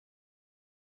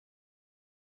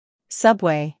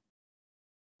Subway.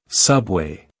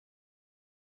 Subway.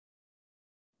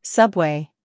 Subway.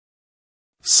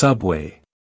 Subway.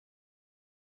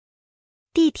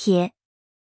 地铁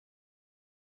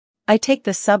I take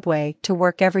the subway to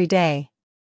work every day.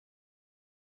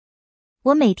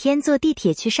 我每天坐地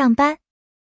铁去上班。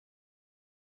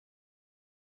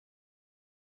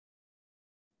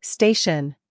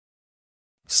Station.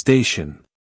 Station.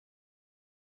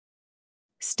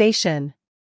 Station.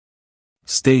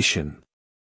 Station.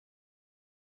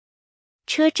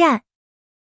 车站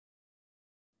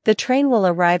The train will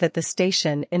arrive at the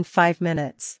station in 5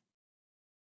 minutes.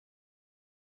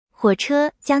 火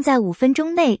车将在5分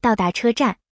钟内到达车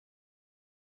站。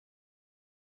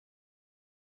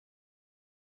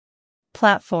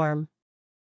Platform.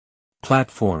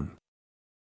 Platform.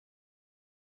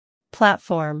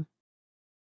 Platform.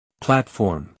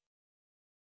 Platform.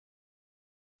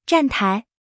 站台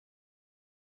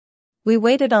We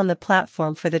waited on the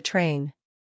platform for the train.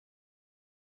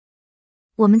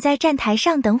 我们在站台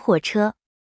上等火车。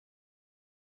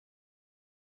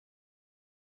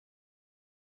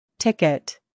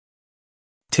Ticket.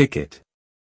 Ticket.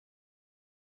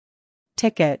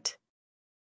 Ticket.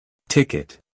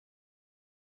 Ticket.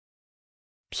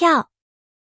 票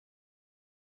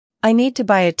I need to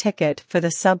buy a ticket for the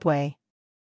subway.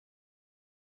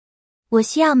 我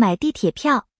需要买地铁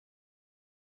票。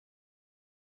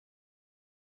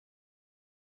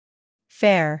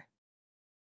Fare.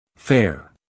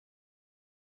 Fare.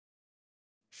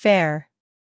 Fare.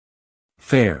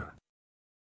 Fare.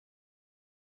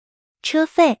 车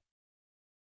费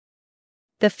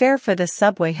The fare for the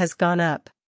subway has gone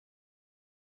up.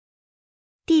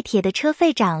 地铁的车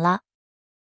费涨了。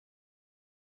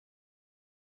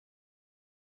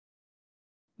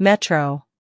Metro.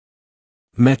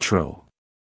 Metro.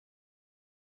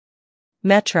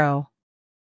 Metro.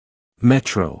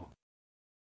 Metro.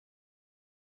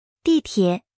 地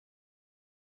铁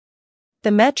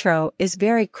The metro is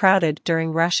very crowded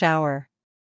during rush hour.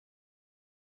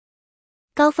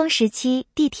 高峰时期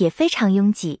地铁非常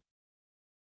拥挤。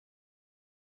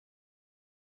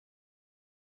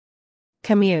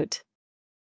Commute.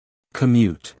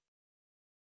 Commute.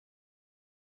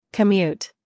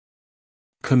 Commute.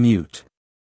 Commute.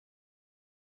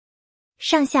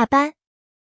 上下班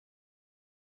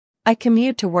I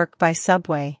commute to work by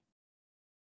subway.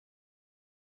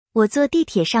 我坐地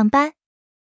铁上班。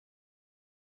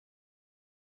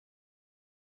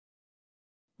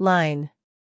Line.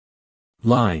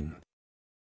 Line.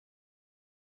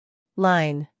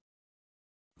 Line.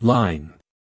 Line.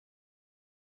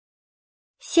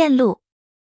 线路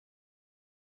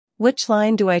Which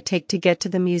line do I take to get to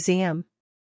the museum?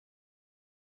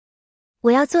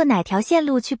 我要坐哪条线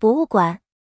路去博物馆？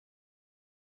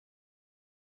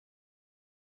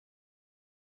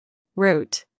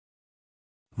 Route.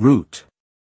 Route.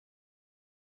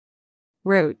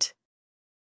 Route.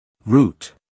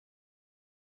 Route.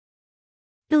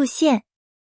 路线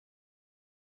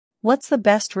What's the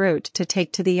best route to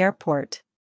take to the airport?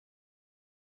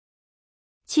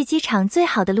 去机场最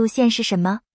好的路线是什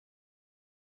么？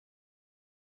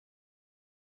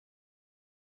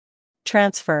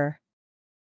 Transfer.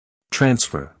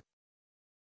 Transfer.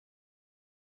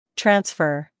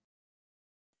 Transfer.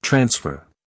 Transfer.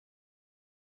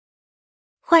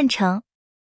 换乘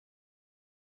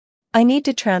I need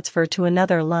to transfer to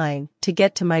another line to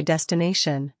get to my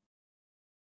destination.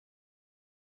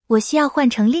 我需要换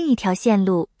乘另一条线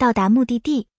路到达目的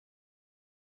地。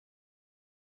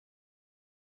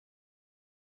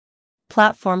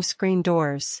Platform screen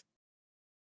doors.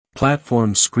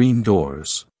 Platform screen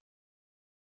doors.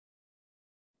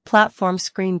 Platform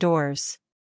screen doors.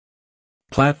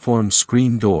 Platform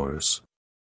screen doors.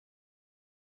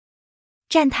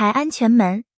 站台安全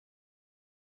门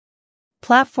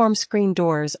Platform screen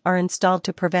doors are installed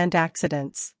to prevent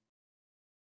accidents.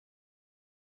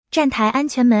 站台安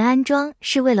全门安装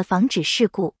是为了防止事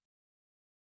故。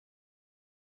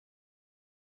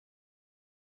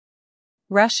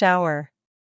Rush hour.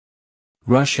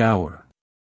 Rush hour.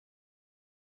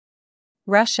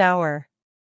 Rush hour.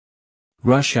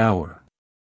 Rush hour.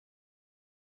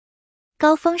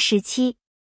 高峰时期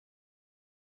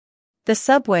The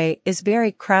subway is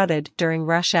very crowded during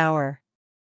rush hour.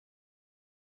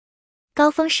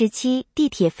 高峰时期地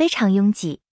铁非常拥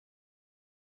挤。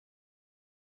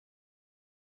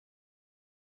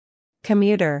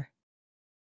Commuter.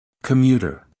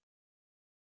 Commuter.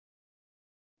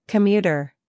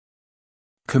 Commuter.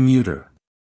 Commuter.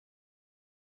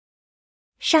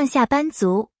 上下班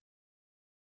族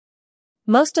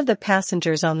Most of the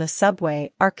passengers on the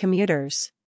subway are commuters.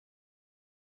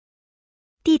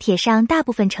 地铁上大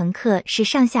部分乘客是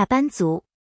上下班族。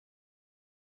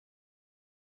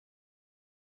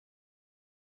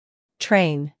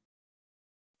Train.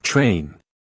 Train.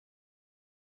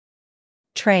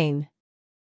 Train.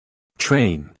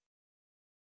 Train.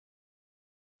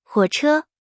 火车。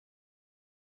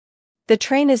The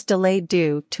train is delayed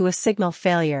due to a signal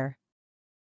failure.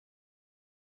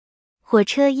 火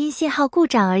车因信号故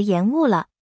障而延误了。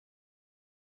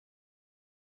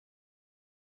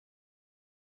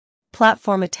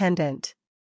Platform attendant.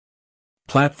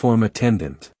 Platform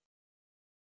attendant.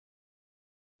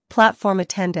 Platform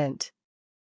attendant.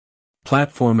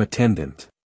 Platform attendant.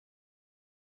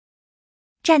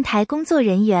 站台工作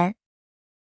人员。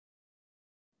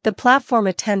The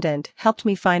platform attendant helped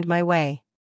me find my way.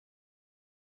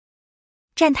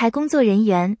 站台工作人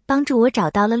员帮助我找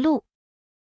到了路。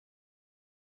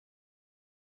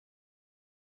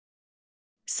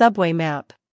Subway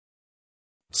map.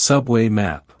 Subway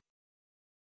map.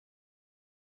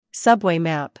 Subway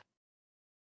map.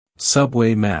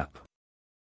 Subway map.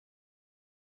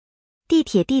 地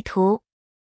铁地图。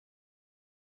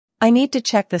I need to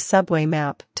check the subway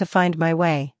map to find my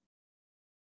way.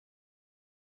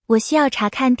 我需要查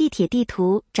看地铁地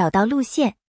图，找到路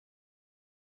线。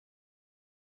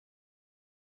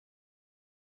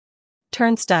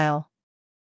Turnstile.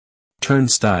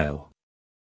 Turnstile.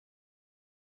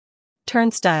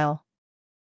 Turnstile.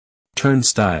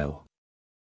 Turnstile.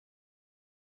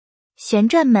 旋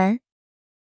转门。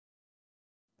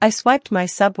I swiped my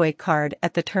subway card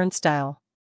at the turnstile.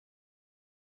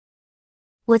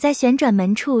 我在旋转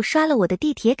门处刷了我的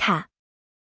地铁卡。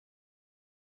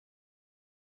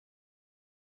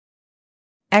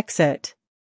Exit.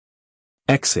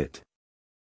 Exit.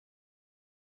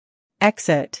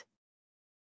 Exit.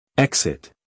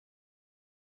 Exit.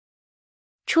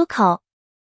 出口。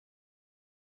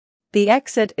The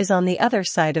exit is on the other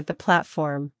side of the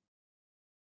platform.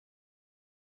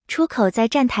 出口在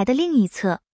站台的另一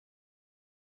侧。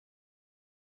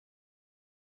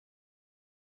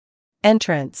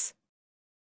Entrance.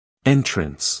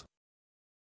 Entrance.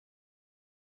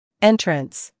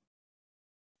 Entrance.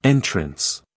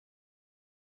 Entrance.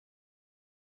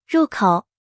 入口。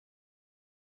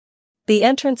The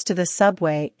entrance to the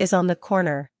subway is on the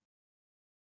corner.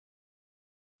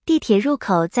 地铁入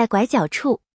口在拐角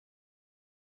处。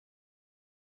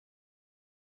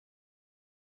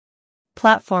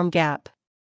Platform gap.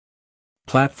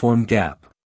 Platform gap.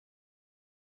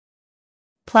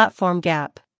 Platform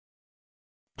gap.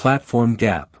 Platform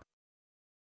gap.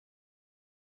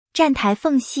 站台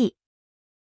缝隙。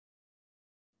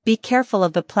Be careful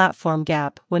of the platform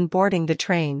gap when boarding the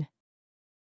train.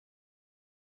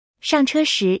 上车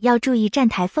时要注意站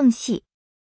台缝隙。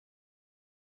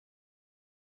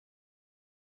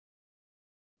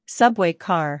Subway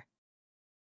car.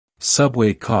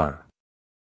 Subway car.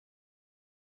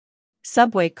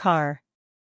 Subway car.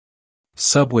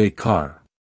 Subway car.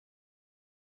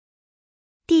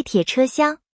 地铁车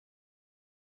厢。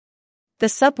The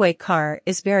subway car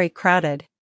is very crowded.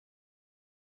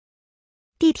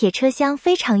 地铁车厢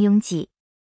非常拥挤。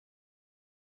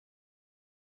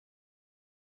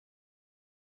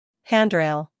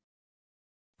Handrail.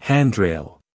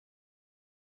 Handrail.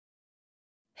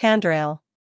 Handrail.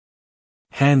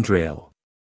 Handrail.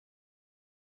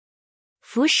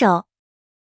 扶手。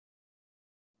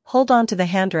Hold on to the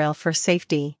handrail for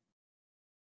safety.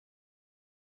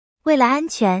 为了安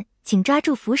全，请抓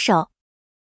住扶手。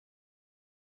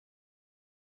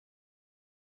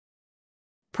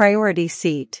Priority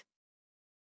seat.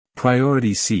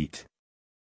 Priority seat.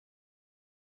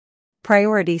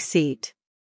 Priority seat.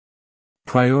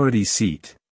 Priority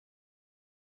seat.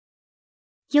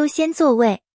 优先座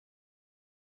位。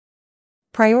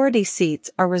Priority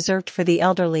seats are reserved for the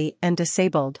elderly and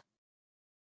disabled.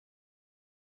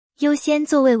 优先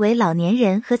座位为老年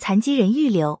人和残疾人预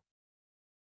留。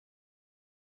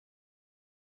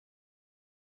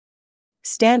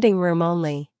Standing room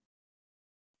only.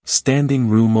 Standing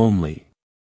room only.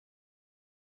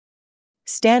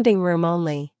 Standing room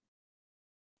only.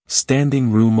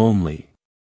 Standing room only.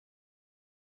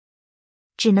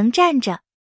 只能站着。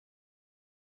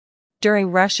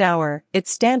During rush hour,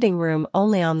 it's standing room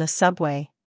only on the subway.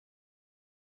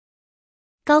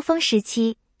 高峰时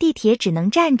期，地铁只能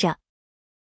站着。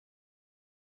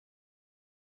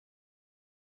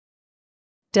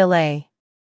Delay.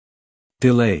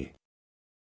 Delay.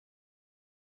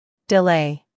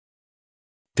 Delay.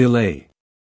 Delay.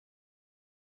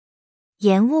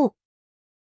 延误。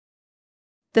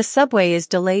The subway is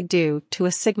delayed due to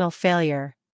a signal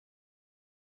failure.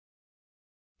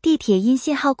 地铁因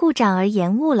信号故障而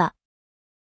延误了。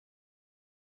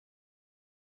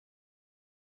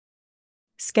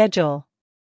schedule,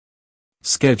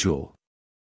 schedule,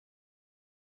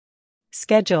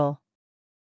 schedule,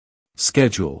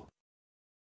 schedule.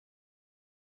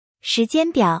 时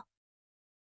间表。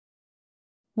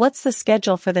 What's the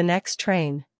schedule for the next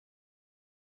train?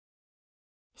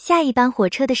 下一班火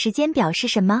车的时间表是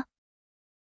什么？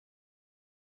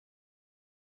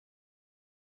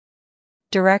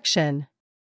 Direction,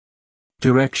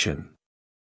 Direction,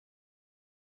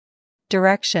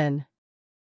 direction,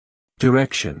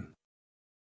 direction.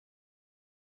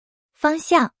 方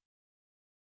向。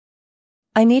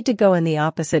 I need to go in the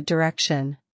opposite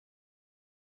direction.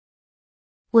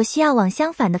 我需要往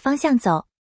相反的方向走。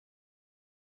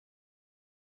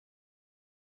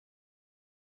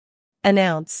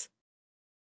 Announce,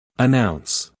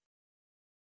 Announce,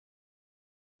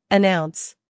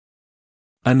 announce,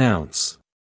 announce.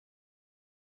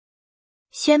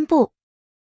 宣布。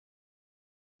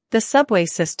 The subway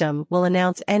system will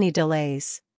announce any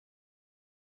delays.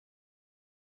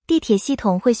 地铁系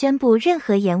统会宣布任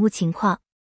何延误情况。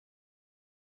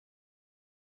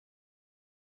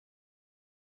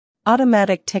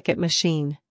 Automatic ticket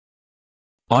machine,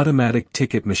 Automatic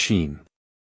ticket machine,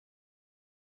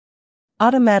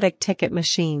 automatic ticket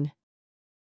machine,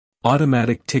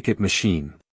 automatic ticket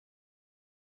machine.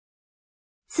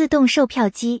 自动售票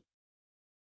机。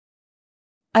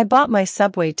 I bought my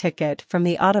subway ticket from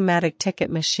the automatic ticket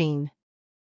machine.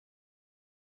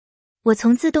 我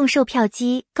从自动售票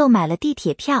机购买了地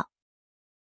铁票。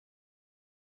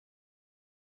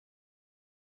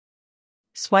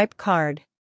 Swipe card,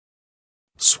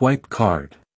 Swipe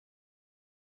card,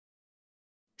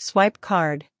 swipe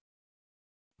card,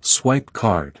 swipe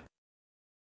card.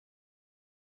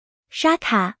 刷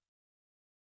卡。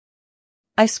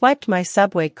 I swiped my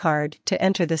subway card to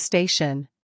enter the station.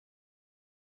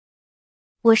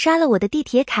 我刷了我的地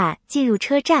铁卡进入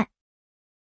车站。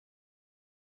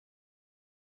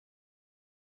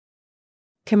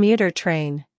 Commuter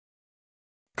train,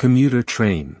 Commuter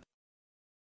train,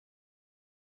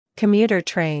 commuter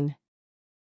train,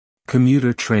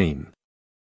 commuter train.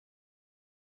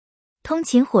 通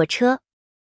勤火车。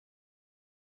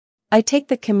 I take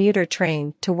the commuter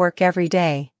train to work every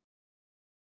day.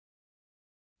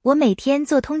 我每天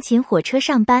坐通勤火车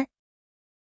上班。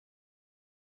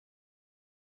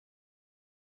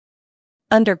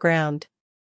 Underground,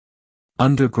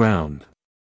 Underground,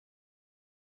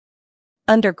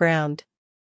 underground,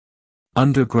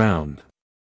 underground.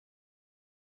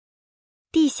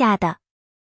 地下的。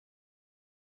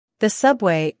 The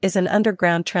subway is an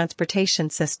underground transportation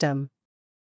system.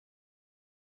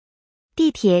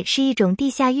 地铁是一种地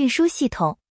下运输系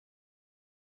统。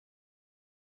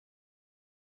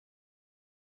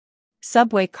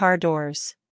 Subway car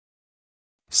doors,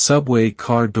 Subway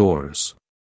car doors,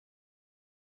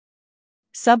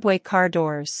 subway car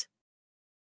doors,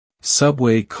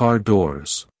 subway car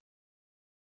doors.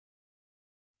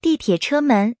 地铁车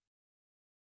门。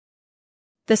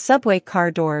 The subway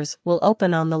car doors will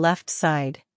open on the left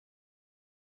side.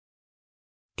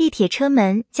 地铁车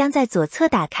门将在左侧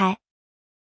打开。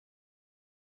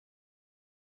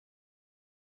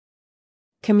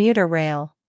 Commuter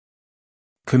rail,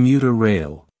 Commuter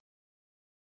rail,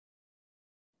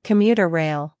 commuter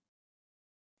rail,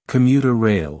 commuter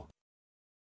rail.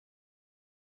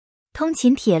 通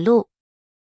勤铁路。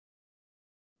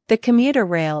 The commuter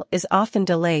rail is often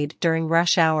delayed during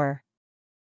rush hour.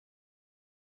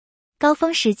 高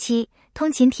峰时期，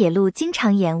通勤铁路经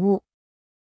常延误。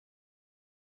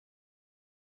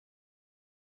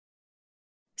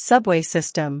 Subway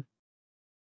system,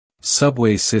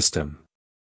 Subway system,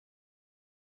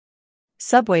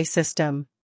 subway system,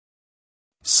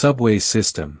 subway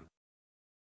system.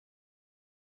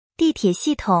 地铁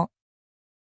系统。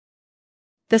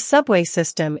 The subway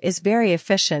system is very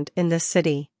efficient in this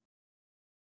city.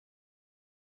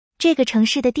 这个城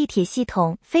市的地铁系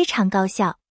统非常高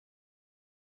效。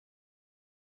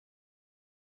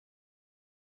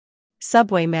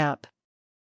 Subway map,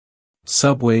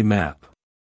 Subway map,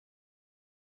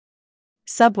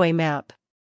 subway map,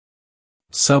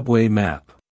 subway map.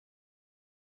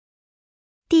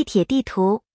 地铁地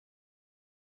图。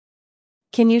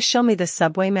 Can you show me the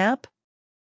subway map?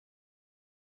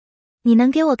 你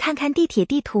能给我看看地铁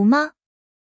地图吗？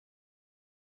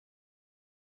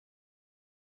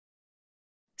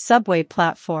 Subway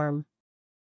platform,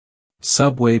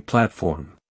 Subway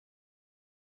platform,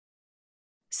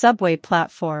 subway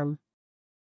platform,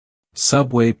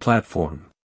 subway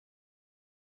platform.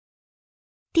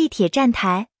 地铁站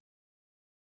台。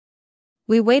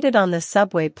 We waited on the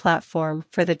subway platform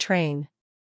for the train.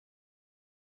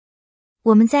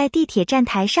 我们在地铁站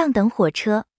台上等火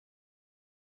车。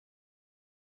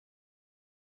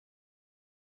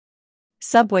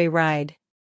Subway ride.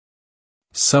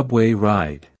 Subway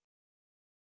ride.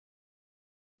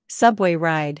 Subway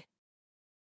ride.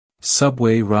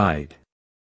 Subway ride.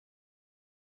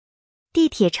 地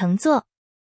铁乘坐。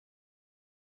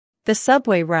The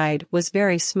subway ride was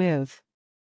very smooth.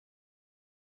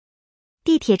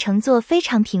 地铁乘坐非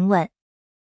常平稳。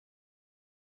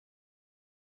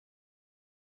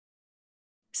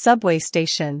Subway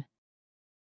station.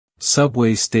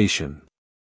 Subway station.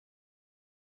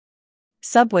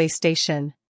 Subway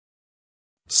station.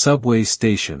 Subway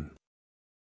station.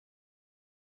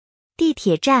 地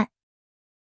铁站。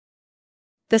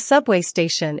The subway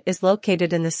station is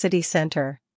located in the city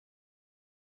center.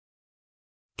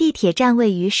 地铁站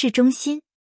位于市中心。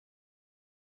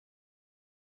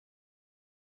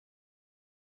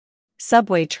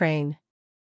Subway train.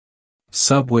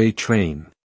 Subway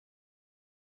train.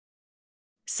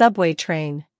 Subway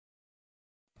train.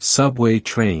 Subway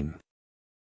train.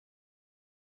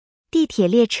 地铁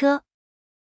列车。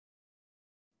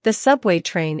The subway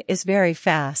train is very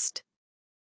fast.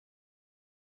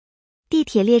 地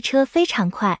铁列车非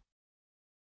常快。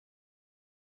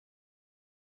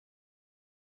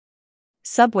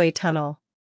Subway tunnel.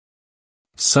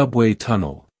 Subway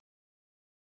tunnel.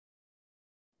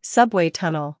 Subway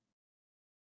tunnel.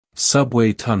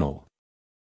 Subway tunnel.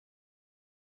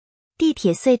 地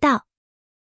铁隧道。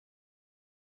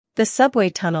The subway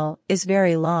tunnel is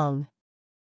very long.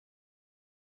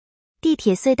 地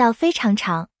铁隧道非常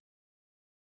长。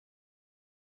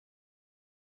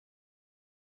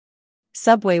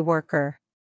Subway worker.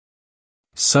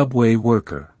 Subway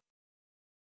worker.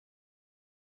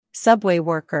 Subway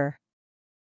worker.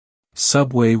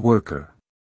 Subway worker.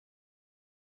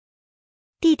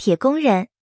 地铁工人。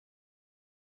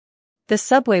The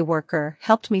subway worker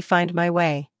helped me find my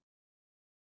way.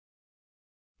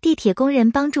 地铁工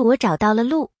人帮助我找到了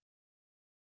路。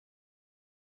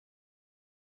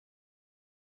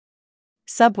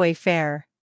Subway fare.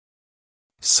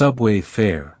 Subway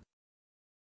fare.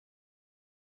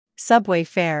 Subway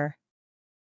fare.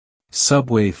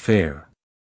 Subway fare.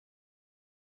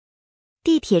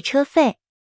 地铁车费。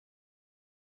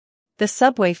The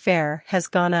subway fare has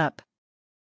gone up.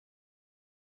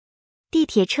 地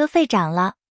铁车费涨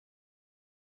了。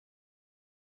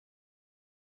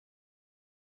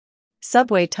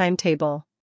Subway timetable.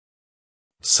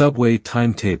 Subway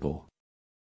timetable.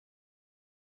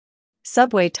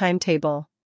 Subway timetable.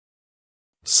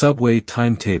 Subway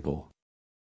timetable.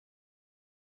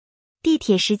 地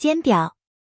铁时间表。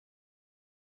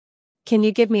Can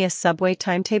you give me a subway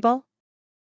timetable?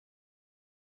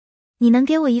 你能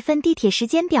给我一份地铁时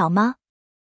间表吗？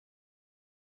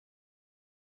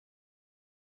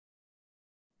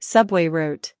 Subway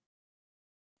route.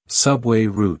 Subway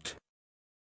route.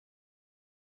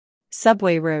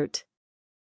 Subway route.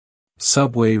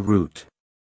 Subway route.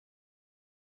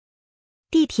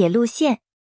 地铁路线。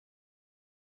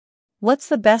What's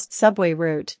the best subway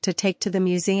route to take to the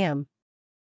museum?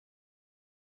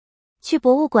 去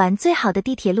博物馆最好的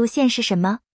地铁路线是什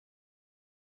么？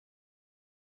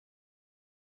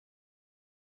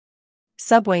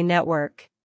 Subway network.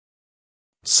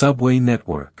 Subway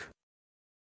network.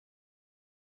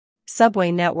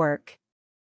 Subway network.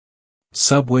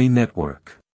 Subway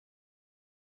network.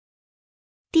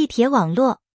 地铁网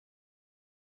络。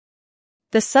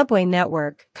The subway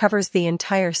network covers the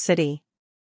entire city.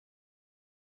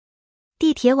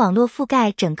 地铁网络覆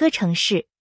盖整个城市。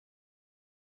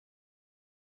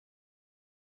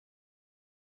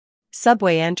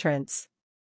Subway entrance.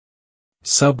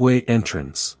 Subway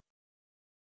entrance.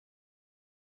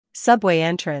 Subway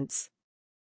entrance.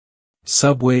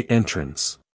 Subway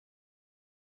entrance.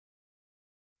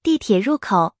 地铁入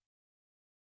口。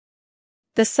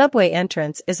The subway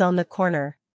entrance is on the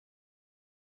corner.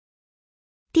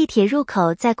 地铁入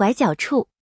口在拐角处。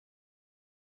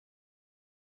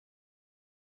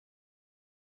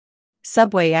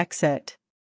Subway exit.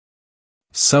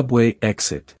 Subway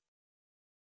exit.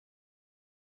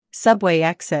 Subway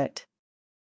exit.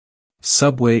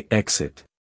 Subway exit.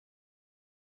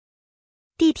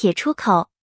 地铁出口。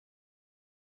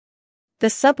The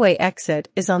subway exit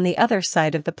is on the other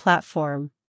side of the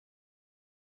platform.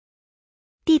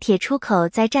 地铁出口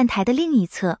在站台的另一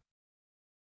侧。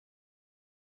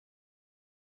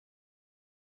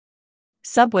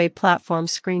Subway platform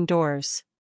screen doors.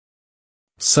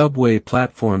 Subway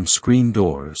platform screen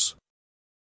doors.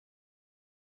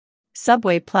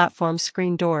 Subway platform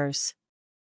screen doors.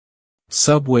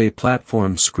 Subway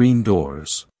platform screen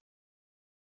doors.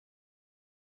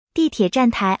 地铁站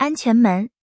台安全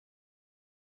门。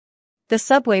The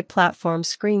subway platform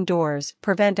screen doors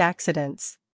prevent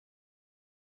accidents.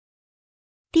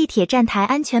 地铁站台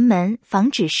安全门防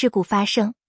止事故发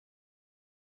生。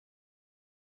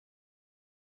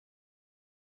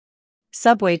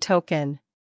Subway token.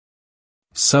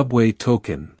 Subway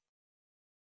token.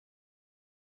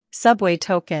 Subway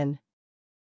token.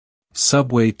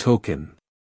 Subway token.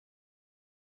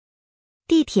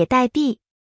 地铁代币。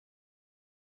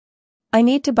I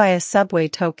need to buy a subway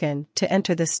token to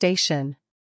enter the station.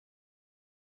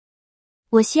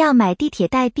 我需要买地铁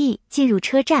代币进入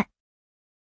车站。